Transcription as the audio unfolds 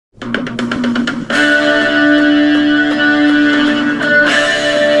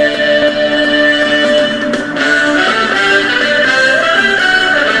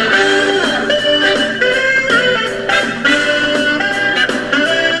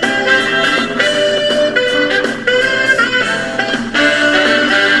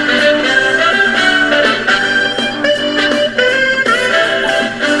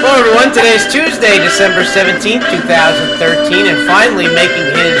Today's Tuesday, December 17th, 2013, and finally making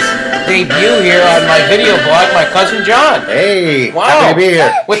his debut here on my video blog, my cousin John. Hey, wow. Happy to be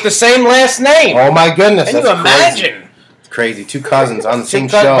here. With the same last name. Oh my goodness, Can that's you imagine? Crazy. It's crazy. Two cousins on the same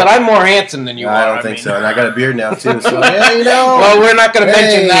show. But I'm more handsome than you are. I don't think so, and I got a beard now too, so yeah, you know. Well, we're not going to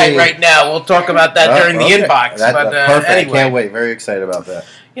mention that right now. We'll talk about that during the inbox. That's perfect. Anyway. I can't wait. Very excited about that.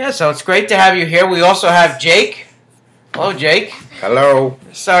 Yeah, so it's great to have you here. We also have Jake. Hello, Jake. Hello.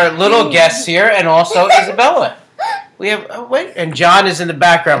 It's our little guests here, and also Isabella. We have and John is in the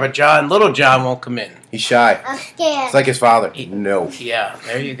background, but little John won't come in. He's shy. I'm scared. It's like his father. No. Yeah,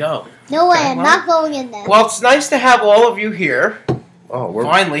 there you go. No way, I'm not going in there. Well, it's nice to have all of you here. Oh, we're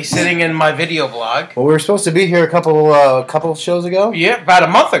finally sitting in my video blog. Well, we were supposed to be here a couple shows ago. Yeah, about a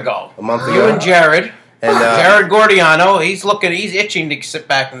month ago. A month ago. You and Jared. And Jared Gordiano, he's itching to sit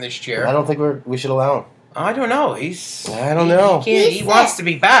back in this chair. I don't think we should allow him. I don't know. I don't know. He wants to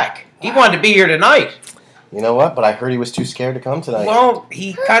be back. He wanted to be here tonight. You know what? But I heard he was too scared to come tonight. Well,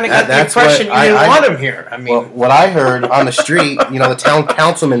 he kind of got the impression you didn't want him here. I mean, well, what I heard on the street, the town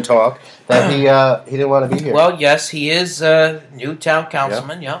councilman talk, that he didn't want to be here. Well, yes, he is a new town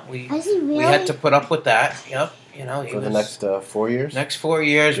councilman. Yep. Is he really? We had to put up with that. Yep. For the next 4 years? Next 4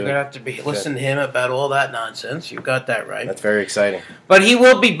 years, we're going to have to be listening to him about all that nonsense. You got that right. That's very exciting. But he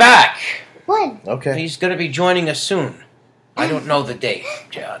will be back. When? Okay. He's going to be joining us soon. I don't know the date,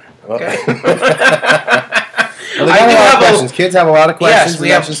 John. Okay. Well, they got a lot of questions. Kids have a lot of questions.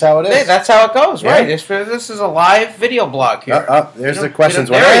 Yes, that's just how it is. That's how it goes, yeah. Right? This is a live video blog here. There's the questions.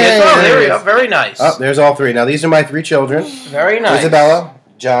 There he is. Oh, there we go. Very nice. There's all three. Now, these are my 3 children. Very nice. Isabella,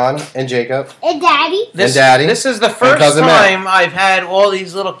 John, and Jacob. And Daddy. This is the first time I've had all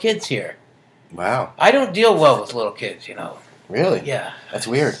these little kids here. Wow. I don't deal well with little kids, Really? Yeah. That's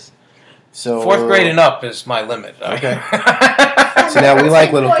weird. So 4th grade and up is my limit. Okay. So now we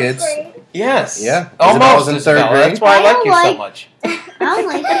like little kids. Yes. Yeah. Almost in 3rd grade. That's why I like you so much. I don't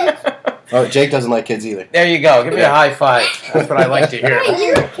like it. Oh, Jake doesn't like kids either. There you go. Give me a high five. That's what I like to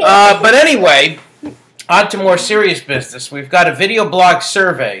hear. But anyway, on to more serious business. We've got a video blog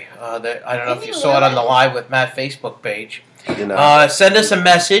survey. That I don't know if you saw it on the Live with Matt Facebook page. Send us a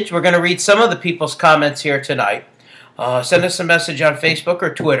message. We're going to read some of the people's comments here tonight. Send us a message on Facebook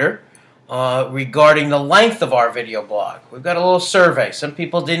or Twitter regarding the length of our video blog. We've got a little survey. Some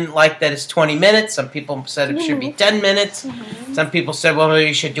people didn't like that it's 20 minutes. Some people said it should be 10 minutes. Some people said, well, maybe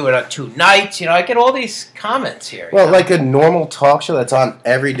you should do it on 2 nights. I get all these comments here. Well, like a normal talk show that's on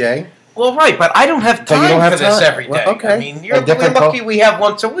every day. Well, right, but I don't have time for this every day. Well, okay. I mean, we're lucky we have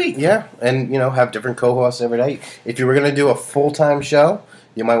once a week. Yeah, and, have different co-hosts every day. If you were going to do a full-time show,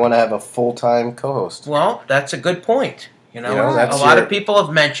 you might want to have a full-time co-host. Well, that's a good point. A lot of people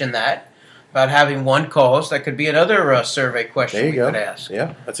have mentioned that, about having one co-host. That could be another survey question we could ask.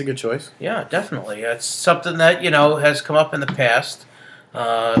 Yeah, that's a good choice. Yeah, definitely. It's something that, has come up in the past. It's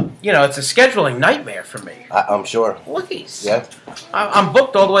a scheduling nightmare for me. I'm sure. Please. Yeah. I'm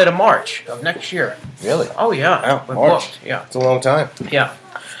booked all the way to March of next year. Really? Oh, yeah. Wow, March. Booked. Yeah. It's a long time. Yeah.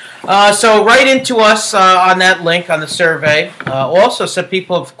 So write into us on that link on the survey. Also, some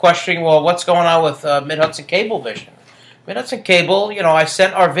people have questioning, well, what's going on with Mid-Hudson Cablevision? Mid-Hudson Cable, I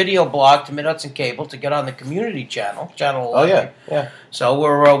sent our video blog to Mid-Hudson Cable to get on the community channel, Channel 11. Oh, yeah. So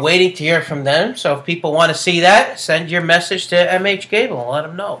we're waiting to hear from them. So if people want to see that, send your message to MH Cable and let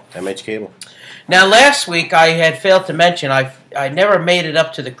them know. MH Cable. Now, last week I had failed to mention I never made it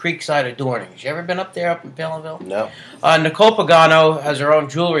up to the creek side of Dornings. You ever been up there up in Palinville? No. Nicole Pagano has her own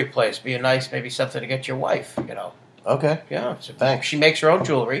jewelry place. Be nice, maybe something to get your wife, Okay. Yeah. Thanks. She makes her own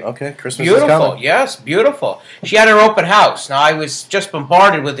jewelry. Okay. Christmas beautiful. is coming. Yes, beautiful. She had her open house. Now, I was just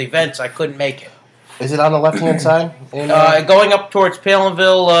bombarded with events. I couldn't make it. Is it on the left-hand side? Going up towards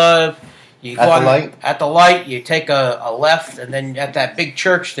Palinville, you go at the light, you take a left, and then at that big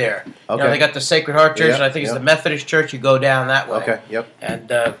church there. Okay. They got the Sacred Heart Church, and I think it's the Methodist Church. You go down that way. Okay, yep.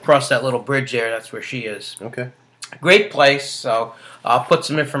 And cross that little bridge there. That's where she is. Okay. Great place. So I'll put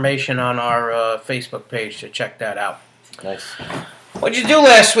some information on our Facebook page to check that out. Nice. What'd you do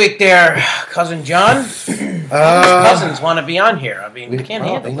last week there, Cousin John? Cousins want to be on here. I mean, we can't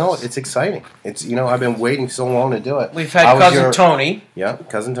handle this. It's exciting. It's I've been waiting so long to do it. We've had Cousin Tony. Yeah,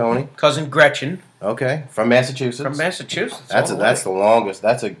 Cousin Tony. Cousin Gretchen. Okay, from Massachusetts. From Massachusetts. That's the longest.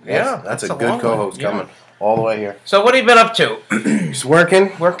 That's a good co-host coming all the way here. So what have you been up to? Just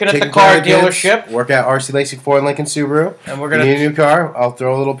working. Working at the car dealership. Work at RC Lacey Ford Lincoln Subaru. And we're gonna need a new car. I'll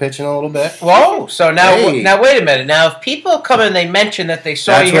throw a little pitch in a little bit. Whoa! So now wait a minute. Now if people come and they mention that they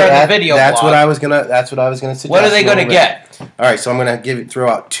saw you here on the video That's blog, what I was gonna suggest. What are they gonna get? All right, so I'm gonna throw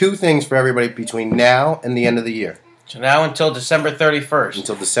out 2 things for everybody between now and the end of the year. So now until December 31st.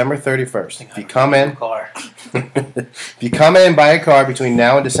 Until December 31st. If you come in, car. if you come in and buy a car between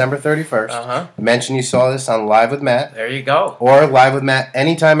now and December 31st, Uh-huh. mention you saw this on Live with Matt. There you go. Or Live with Matt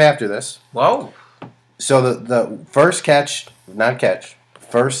anytime after this. Whoa. So the first first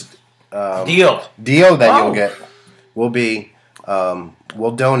Deal that you'll get will be,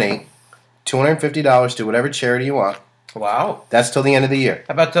 we'll donate $250 to whatever charity you want. Wow. That's till the end of the year.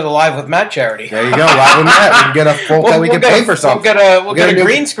 How about to the Live with Matt charity? There you go. Live with Matt. We can get a full we can pay for something. We'll get a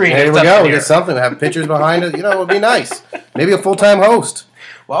green screen. There we go. We'll get something. We'll have pictures behind it. You know, it would be nice. Maybe a full-time host.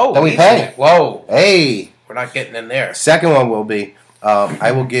 Whoa. Then we pay. Whoa. Hey. We're not getting in there. Second one will be,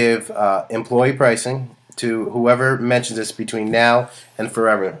 I will give employee pricing to whoever mentions this between now and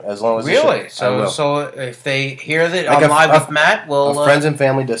forever, as long as really. So if they hear that like on Live with Matt, we'll a friends and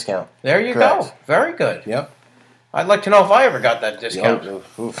family discount. There you go. Very good. Yep. I'd like to know if I ever got that discount.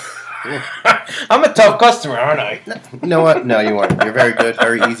 Oof. I'm a tough customer, aren't I? You know what? No, you weren't. You're very good,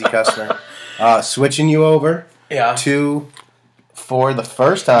 very easy customer. Switching you over to Ford the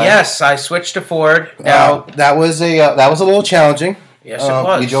first time. Yes, I switched to Ford. Now that was a little challenging. Yes, it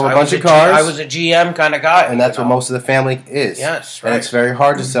was. You drove a bunch of cars. I was a GM kind of guy. And that's what most of the family is. Yes, right. And it's very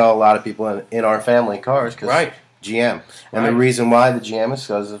hard to sell a lot of people in our family cars because GM. And the reason why the GM is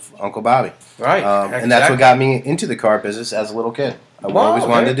because of Uncle Bobby. Right. Exactly. And that's what got me into the car business as a little kid. I always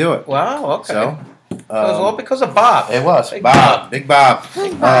wanted to do it. Wow, okay. So, it was all because of Bob. It was. Big Bob.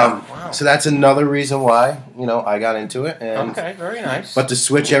 Wow. So that's another reason why, I got into it. And, okay, very nice. But to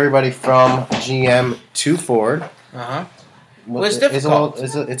switch everybody from GM to Ford was difficult.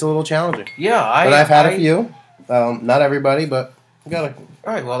 It's a little challenging. Yeah. But I've had a few. Not everybody, but you got to.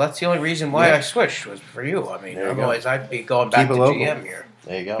 All right, well, that's the only reason why I switched was for you. I mean, otherwise I'd be going back to GM here.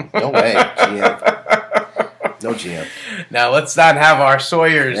 There you go. No way, GM. No GM. Now, let's not have our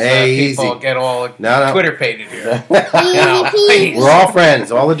Sawyers people get all Twitter pated here. We're all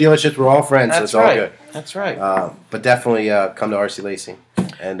friends. All the dealerships, we're all friends, so it's all good. That's right. But definitely come to RC Lacing.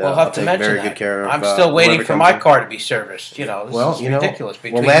 And we'll have to mention very good care of. I'm still waiting for my car to be serviced. This is ridiculous.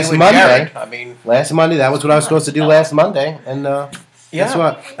 Between last you and Monday, Jared, last Monday, that was what I was supposed to do last Monday, and guess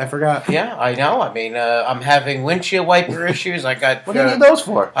what? I forgot. Yeah, I know. I mean, I'm having windshield wiper issues. I got. What do you need those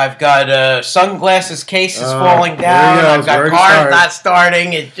for? I've got sunglasses cases falling down. I've got cars not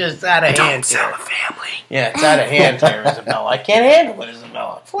starting. It's just out of hand. Don't sell a family. Yeah, it's out of hand here, Isabella. I can't handle it,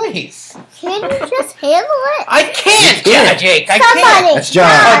 Isabella. Please. Can you just handle it? I can't, Jake. I can't. That's John.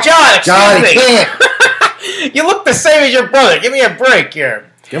 Oh, John, excuse me. Can't. You look the same as your brother. Give me a break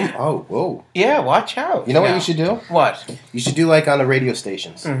here. Oh, whoa. Yeah, watch out. You know what you should do? What? You should do like on the radio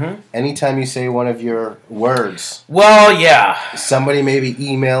stations. Mm-hmm. Anytime you say one of your words. Well, yeah. Somebody maybe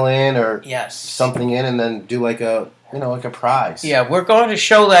email in or yes. something in and then do like a prize. Yeah, we're going to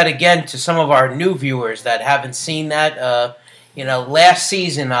show that again to some of our new viewers that haven't seen that. Last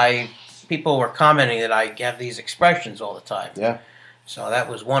season people were commenting that I have these expressions all the time. Yeah. So that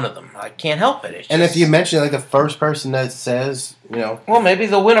was one of them. I can't help it. And if you mention like the first person that says, well, maybe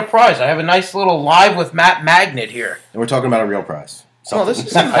they'll win a prize. I have a nice little Live with Matt magnet here. And we're talking about a real prize. Well, this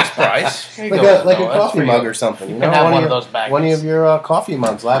is a nice prize. like a coffee mug or something. You know, have one of those magnets. One of your coffee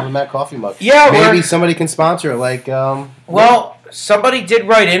mugs, Live with Matt coffee mug. Yeah, maybe somebody can sponsor it. Like, somebody did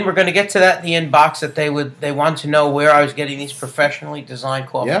write in. We're going to get to that in the inbox that they want to know where I was getting these professionally designed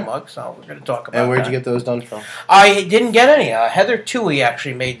coffee mugs. So we're going to talk about that. And where'd you get those done from? I didn't get any. Heather Toohey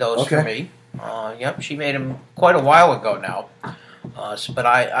actually made those for me. Yep, she made them quite a while ago now. But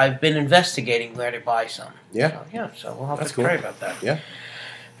I've been investigating where to buy some. Yeah. So we'll have to pray about that. Yeah.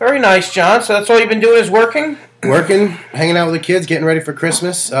 Very nice, John. So that's all you've been doing is working? Working, hanging out with the kids, getting ready for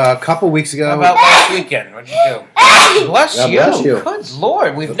Christmas. A couple weeks ago. How about last weekend? What'd you do? Bless you. Bless you. Good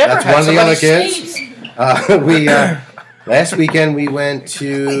Lord. We've never That's had one of the other kids. Sneeze. Last weekend we went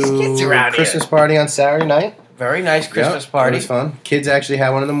to a Christmas party on Saturday night. Very nice Christmas party. It was fun. Kids actually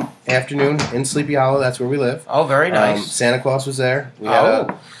had one in the afternoon in Sleepy Hollow. That's where we live. Oh, very nice. Santa Claus was there. We had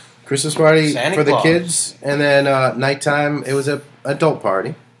a Christmas party for the kids. And then nighttime, it was an adult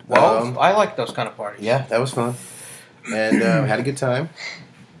party. Well, I like those kind of parties. Yeah, that was fun. And had a good time.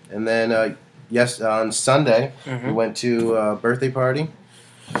 And then, on Sunday, we went to a birthday party.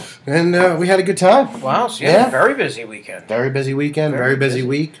 And we had a good time. Wow, so you had a very busy weekend. Very busy weekend, very busy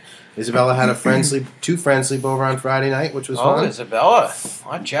week. Isabella had two friends sleep over on Friday night, which was fun. Oh, Isabella.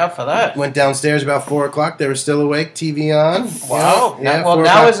 Watch out for that. Went downstairs about 4 o'clock. They were still awake, TV on. Wow. Yeah, well,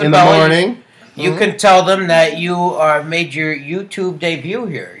 now, Isabella, in the morning. You can tell them that you made your YouTube debut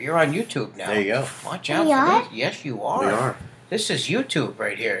here. You're on YouTube now. There you go. Watch out for this. Yes, you are. We are. This is YouTube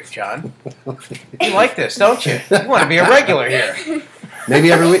right here, John. You like this, don't you? You want to be a regular here.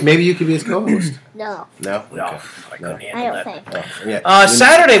 Maybe every week. Maybe you could be his co-host. No. No. No, Okay. I couldn't I handle don't that. think. Oh, yeah.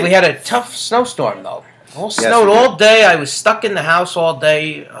 Saturday we had a tough snowstorm though. All snowed we did. all day. I was stuck in the house all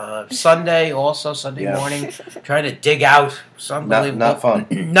day. Sunday morning, trying to dig out. It was unbelievable. Not fun.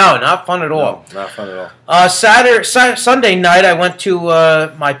 No, not fun at all. No, not fun at all. Sunday night, I went to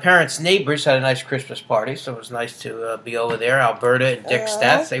my parents' neighbors, had a nice Christmas party, so it was nice to be over there. Alberta and Dick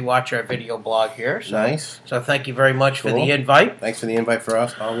Stats, they watch our video blog here. So, Nice. So thank you very much for the invite. Thanks for the invite for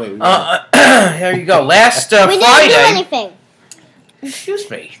us. Oh, wait. There you go. Last We Friday. didn't do anything. Excuse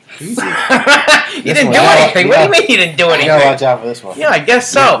me. Easy. You didn't one, do yeah, anything. What do you mean you didn't do You anything? gotta watch out for this one. Yeah, I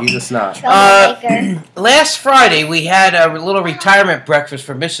guess so. He's a snot. Troublemaker. Last Friday, we had a little retirement breakfast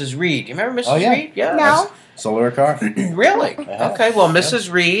for Mrs. Reed. You remember Mrs. Oh, yeah. Reed? Yeah. No. Solar car? Really? have. Okay, well,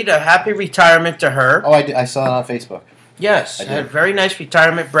 Mrs. Reed, a happy retirement to her. Oh, I saw it on Facebook. Yes, I had a did. very nice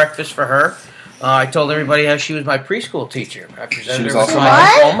retirement breakfast for her. I told everybody how she was my preschool teacher. I presented She was her with also my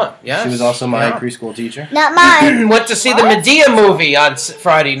my- diploma. Yes. She was also my Yeah. preschool teacher. Not mine. Went to see the Medea movie on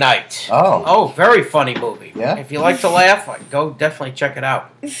Friday night. Oh. Oh, very funny movie. Yeah? If you like to laugh, go definitely check it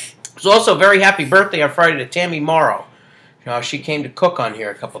out. It was also a very happy birthday on Friday to Tammy Morrow. She came to cook on here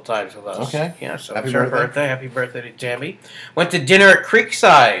a couple times with us. Okay. Yeah, so Happy it's her birthday. birthday. Happy birthday to Tammy. Went to dinner at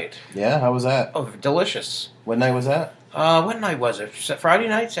Creekside. Yeah, how was that? Oh, delicious. What night was that? What night was it? Friday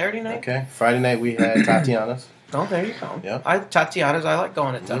night? Saturday night? Okay. Friday night we had Tatiana's. Oh, there you go. Yeah. Tatiana's. I like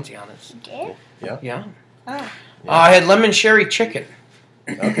going to Tatiana's. Yeah? Yeah. Oh. I had lemon sherry chicken.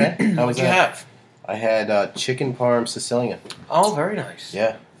 Okay. How was What'd you that? have? I had chicken parm Sicilian. Oh, very nice.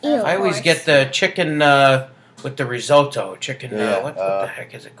 Yeah. Ew, I always horse. get the chicken with the risotto. Chicken, Yeah, what the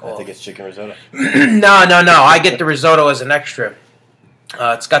heck is it I called? think it's chicken risotto. No. I get the risotto as an extra.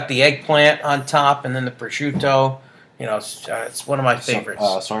 It's got the eggplant on top and then the prosciutto. It's one of my favorites.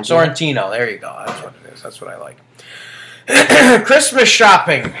 Sorrentino. There you go. That's what it is. That's what I like. Christmas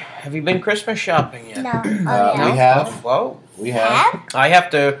shopping. Have you been Christmas shopping yet? No. We have. Whoa. We have. I have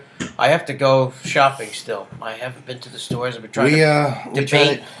to go shopping still. I haven't been to the stores. I've been trying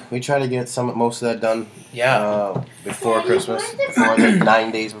to We try to get most of that done. Yeah. Before Christmas. Before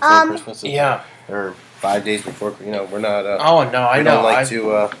 9 days before Christmas. Yeah. Or 5 days before. We're not. Oh no, I we know. don't like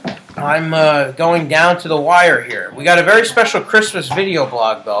to. I'm going down to the wire here. We got a very special Christmas video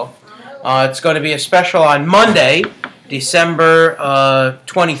blog, though. It's going to be a special on Monday, December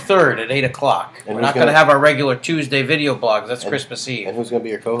 23rd at 8 o'clock. And We're not going to have our regular Tuesday video blogs. That's Christmas Eve. And who's going to be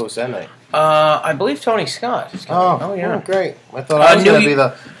your co-host that night? I believe Tony Scott. Oh, yeah. Great. I thought I was going to be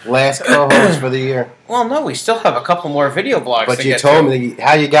the last co-host for the year. Well, no, we still have a couple more video blogs But to you get told to. me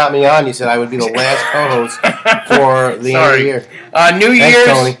how you got me on. You said I would be the last co-host for the end of the year.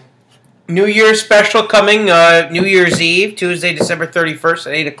 Thanks, New Year's special coming New Year's Eve, Tuesday, December 31st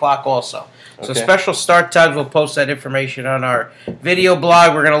at 8 o'clock also. So Okay. special start times, we'll post that information on our video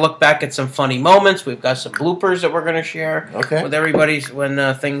blog. We're going to look back at some funny moments. We've got some bloopers that we're going to share with everybody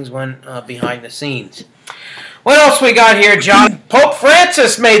when things went behind the scenes. What else we got here, John? Pope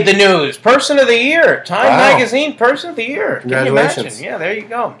Francis made the news. Person of the Year. Time Magazine Person of the Year. Congratulations. Can you imagine? Yeah, there you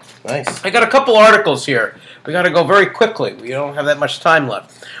go. Nice. I got a couple articles here. We got to go very quickly. We don't have that much time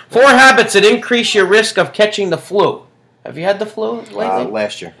left. 4 habits that increase your risk of catching the flu. Have you had the flu lately?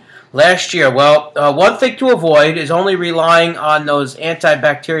 Last year. Last year. Well, one thing to avoid is only relying on those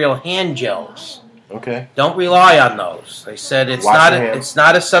antibacterial hand gels. Okay. Don't rely on those. They said it's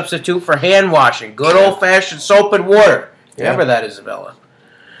not a substitute for hand washing. Good old-fashioned soap and water. Remember that, Isabella.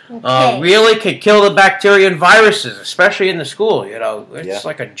 Okay. Really can kill the bacteria and viruses, especially in the school. It's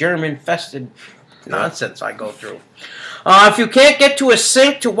like a germ-infested nonsense I go through. If you can't get to a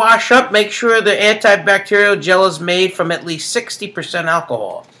sink to wash up, make sure the antibacterial gel is made from at least 60%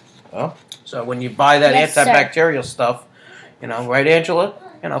 alcohol. Oh. So when you buy that Yes, antibacterial stuff, right, Angela?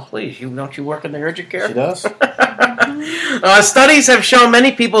 Please, don't you work in the urgent care? She does. Studies have shown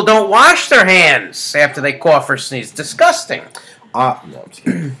many people don't wash their hands after they cough or sneeze. Disgusting. No, I'm just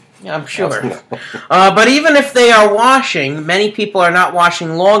kidding. Yeah, I'm sure. But even if they are washing, many people are not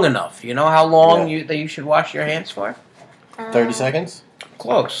washing long enough. You know how long you should wash your hands for? 30 seconds?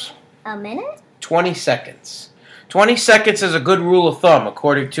 Close. A minute? 20 seconds. 20 seconds is a good rule of thumb,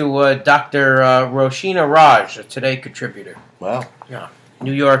 according to Dr. Roshina Raj, a Today contributor. Wow. Yeah.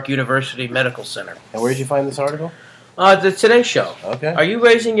 New York University Medical Center. And where did you find this article? The Today Show. Okay. Are you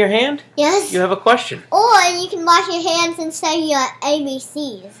raising your hand? Yes. You have a question. Or you can wash your hands and say your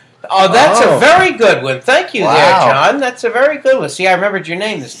ABCs. Oh, that's a very good one. Thank you there, Wow. John. That's a very good one. See, I remembered your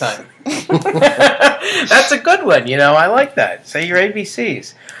name this time. That's a good one. I like that. Say your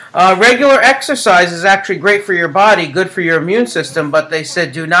ABCs. Regular exercise is actually great for your body, good for your immune system, but they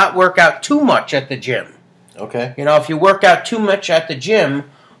said do not work out too much at the gym. Okay. You know, if you work out too much at the gym,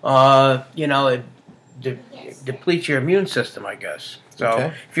 you know, it depletes your immune system, I guess.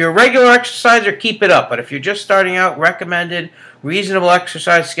 So if you're a regular exerciser, keep it up. But if you're just starting out, recommended reasonable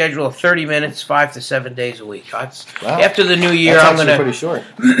exercise schedule of 30 minutes, 5 to 7 days a week. After the new year, I'm gonna pretty short.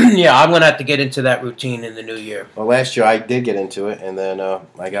 Yeah, I'm gonna have to get into that routine in the new year. Well, last year I did get into it, and then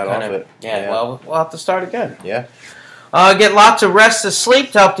I got off it. Yeah, well, we'll have to start again. Yeah. Get lots of rest and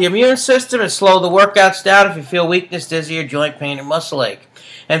sleep to help the immune system and slow the workouts down if you feel weakness, dizzy, or joint pain and muscle ache.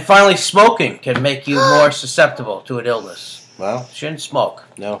 And finally, smoking can make you more susceptible to an illness. Well, shouldn't smoke.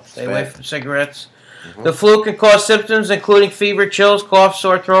 No. Stay away from cigarettes. The flu can cause symptoms including fever, chills, cough,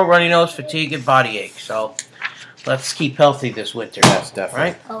 sore throat, runny nose, fatigue, and body ache. So let's keep healthy this winter. Yes,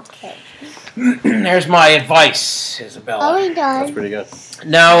 definitely. Right? Okay. There's my advice, Isabella. Are we done? That's pretty good.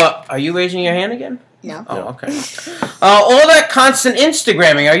 Now, are you raising your hand again? No. Oh, okay. All that constant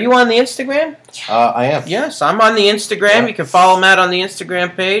Instagramming. Are you on the Instagram? I am. Yes, I'm on the Instagram. Yeah. You can follow Matt on the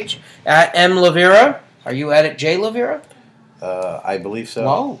Instagram page at Luvera. Are you at it, J Luvera? I believe so.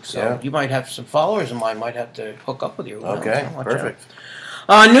 Oh, so you might have some followers of mine. Might have to hook up with you. Okay, perfect.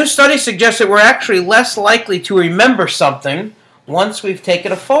 A new study suggests that we're actually less likely to remember something once we've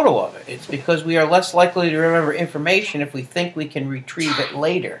taken a photo of it. It's because we are less likely to remember information if we think we can retrieve it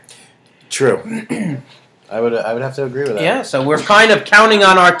later. True. I would have to agree with that. Yeah, so we're kind of counting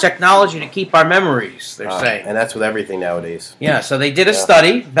on our technology to keep our memories, they're saying. And that's with everything nowadays. Yeah, so they did a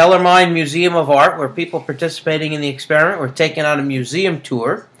study, Bellarmine Museum of Art, where people participating in the experiment were taken on a museum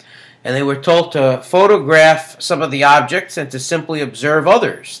tour, and they were told to photograph some of the objects and to simply observe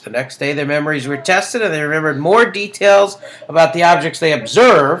others. The next day their memories were tested, and they remembered more details about the objects they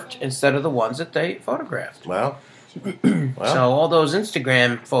observed instead of the ones that they photographed. Wow. So all those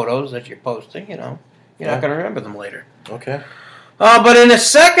Instagram photos that you're posting, you know, you're not going to remember them later. Okay. But in a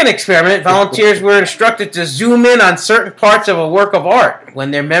second experiment, volunteers were instructed to zoom in on certain parts of a work of art.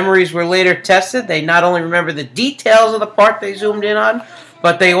 When their memories were later tested, they not only remembered the details of the part they zoomed in on,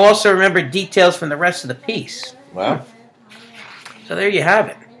 but they also remembered details from the rest of the piece. Wow. So there you have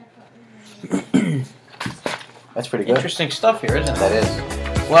it. That's pretty good. Interesting stuff here, isn't it? That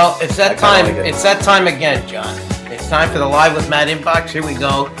is. Well, it's that time. Like it. It's that time again, John. It's time for the Live with Matt inbox. Here we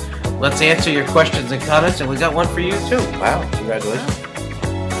go. Let's answer your questions and comments, and we got one for you too. Wow! Congratulations.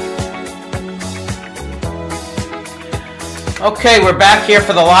 Okay, we're back here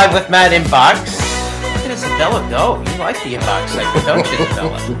for the Live with Matt inbox. Where did Isabella go? You like the inbox segment, don't you,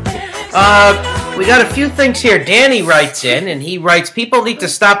 Isabella? We got a few things here. Danny writes in, and he writes, people need to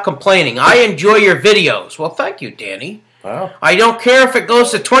stop complaining. I enjoy your videos. Well, thank you, Danny. Wow. I don't care if it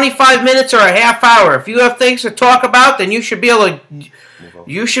goes to 25 minutes or a half hour. If you have things to talk about, then you should be able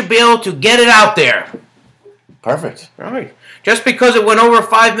to get it out there. Perfect. All right. Just because it went over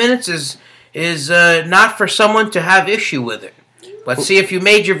 5 minutes is not for someone to have issue with it. But see, if you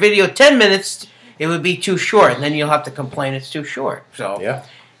made your video 10 minutes, it would be too short, and then you'll have to complain it's too short. So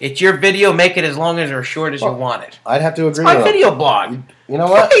it's your video. Make it as long as or as short as you want it. I'd have to agree. It's my video blog. You know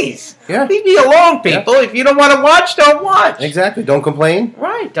what? Please. Leave me alone, people. If you don't want to watch, don't watch. Exactly. Don't complain.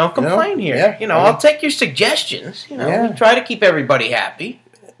 Right. Don't complain here. Yeah. You know, I'll take your suggestions. You know, we try to keep everybody happy.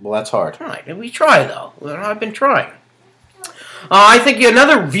 Well, that's hard. Right. And we try, though. I've been trying. I think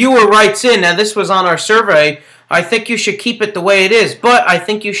another viewer writes in. Now, this was on our survey. I think you should keep it the way it is, but I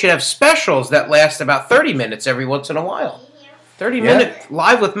think you should have specials that last about 30 minutes every once in a while. 30-minute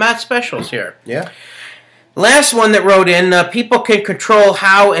Live with Matt specials here. Yeah. Last one that wrote in, people can control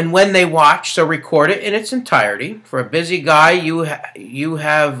how and when they watch, so record it in its entirety. For a busy guy, you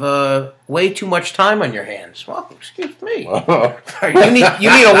have way too much time on your hands. Well, excuse me. you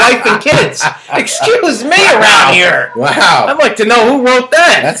need a wife and kids. Excuse me around here. Wow. I'd like to know who wrote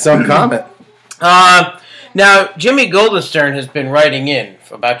that. That's some comment. Now, Jimmy Goldenstern has been writing in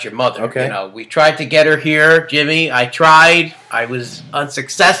about your mother. Okay. You know, we tried to get her here, Jimmy. I tried. I was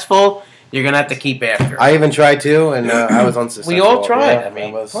unsuccessful. You're going to have to keep after her. I even tried to, and I was unsuccessful. We all tried. Yeah, I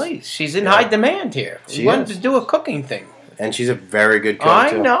mean, please. She's in high demand here. She we wanted to do a cooking thing. And she's a very good cook, I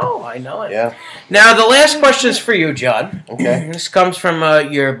too. know it. Yeah. Now, the last question is for you, John. Okay. This comes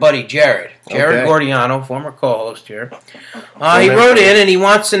from your buddy, Jared. Jared Gordiano, former co-host here. He wrote in, and he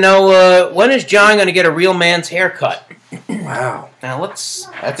wants to know, when is John going to get a real man's haircut? Wow. Now, let's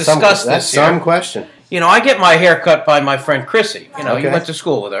discuss this. That's some question. You know, I get my hair cut by my friend Chrissy. You know, you went to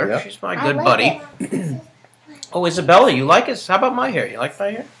school with her. Yep. She's my good buddy. Oh, Isabella, you like it? How about my hair? You like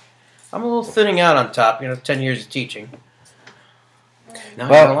my hair? I'm a little thinning out on top, 10 years of teaching. No,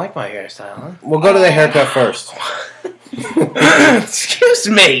 I don't like my hairstyle, huh? We'll go to the haircut first. Excuse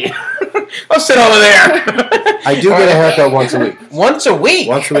me. I'll sit over there. I do get a haircut once a week. Once a week?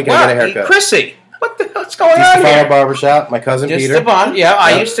 Once a week I get a haircut. Chrissy, what the hell? What's going Just on the here? Barbershop. My cousin Just Peter. the bond. Yeah,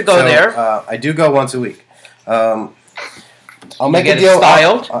 I used to go there. I do go once a week. I'll make get a deal. it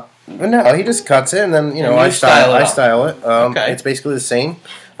styled? No, he just cuts it, and then And I you style style it. Okay. It's basically the same.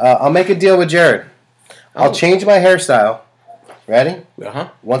 I'll make a deal with Jared. Oh. I'll change my hairstyle. Ready? Uh-huh.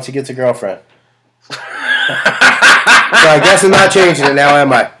 Once he gets a girlfriend. So I guess I'm not changing it now,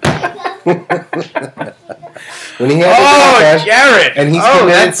 am I? When he has a girlfriend, Jared! and he's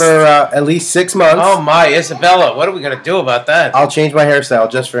committed for at least 6 months. Oh my, Isabella, what are we gonna do about that? I'll change my hairstyle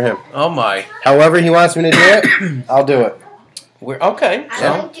just for him. Oh my. However he wants me to do it, I'll do it. We're okay. I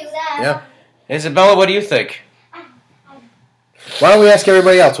So, won't do that. Yeah. Isabella, what do you think? Why don't we ask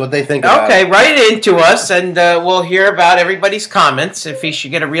everybody else what they think about Okay, it? write it into us, and we'll hear about everybody's comments. If he should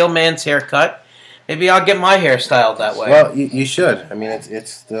get a real man's haircut, maybe I'll get my hair styled that way. Well, you should. I mean, it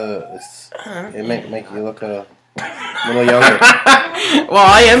make you look a little younger. Well,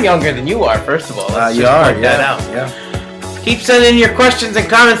 I am younger than you are. First of all, let's You just are. point that Yeah. out. Yeah. Keep sending your questions and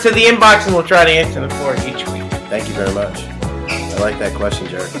comments to the inbox, and we'll try to answer them for you each week. Thank you very much. I like that question,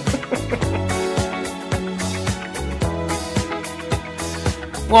 Jared.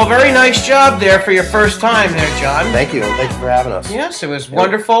 Well, very nice job there for your first time there, John. Thank you, and thank you for having us. Yes, it was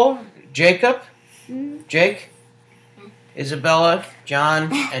wonderful. Jacob, Jake, Isabella, John,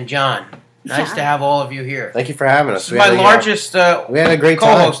 and John. Nice to have all of you here. Thank you for having us. This is my largest we had a great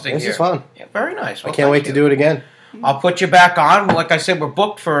time. co-hosting This here. is fun. Yeah, very nice. Well, I can't wait to do it again. I'll put you back on. Like I said, we're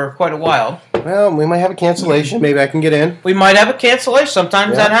booked for quite a while. Well, we might have a cancellation. Maybe I can get in. We might have a cancellation.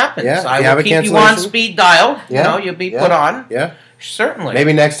 Sometimes Yeah, that happens. yeah. If I you have will a keep you on cancellation. speed dial. Yeah, You know, you'll be yeah, put on. Yeah. Certainly.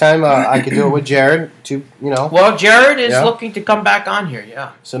 Maybe next time I could do it with Jared. Well, Jared is Yeah. looking to come back on here. Yeah.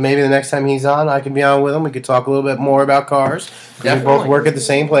 So maybe the next time he's on, I can be on with him. We could talk a little bit more about cars. We Definitely. both work at the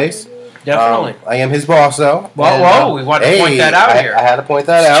same place. Definitely. I am his boss, though. Whoa, we want to point that out here. I had to point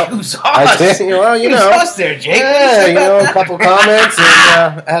that out. Who's I us? did, well, you Who's know. us there, Jake? Yeah, a couple comments,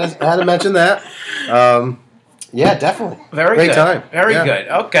 and I had to mention that. Yeah, definitely. Very Great good. time. Very Yeah. good.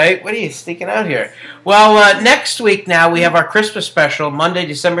 Okay, what are you sneaking out here? Well, next week now we have our Christmas special, Monday,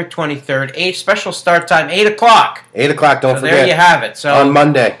 December 23rd. Special start time, 8 o'clock. 8 o'clock, don't So forget. there you have it. So On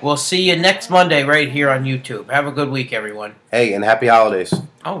Monday. we'll see you next Monday right here on YouTube. Have a good week, everyone. Hey, and happy holidays.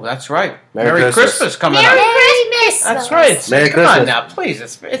 Oh, that's right. Merry Christmas. coming Merry up. Christmas. That's right. Merry Come on Christmas. now, please.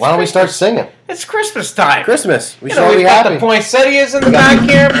 It's Why don't we start Christmas. singing? It's Christmas time. Christmas. We You should know, all be we've got happy. the poinsettias in the We got- back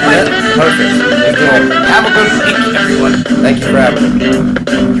here. Yeah, perfect. Let's do it. Have a good week, everyone. Thank you for having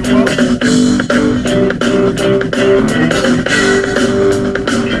me.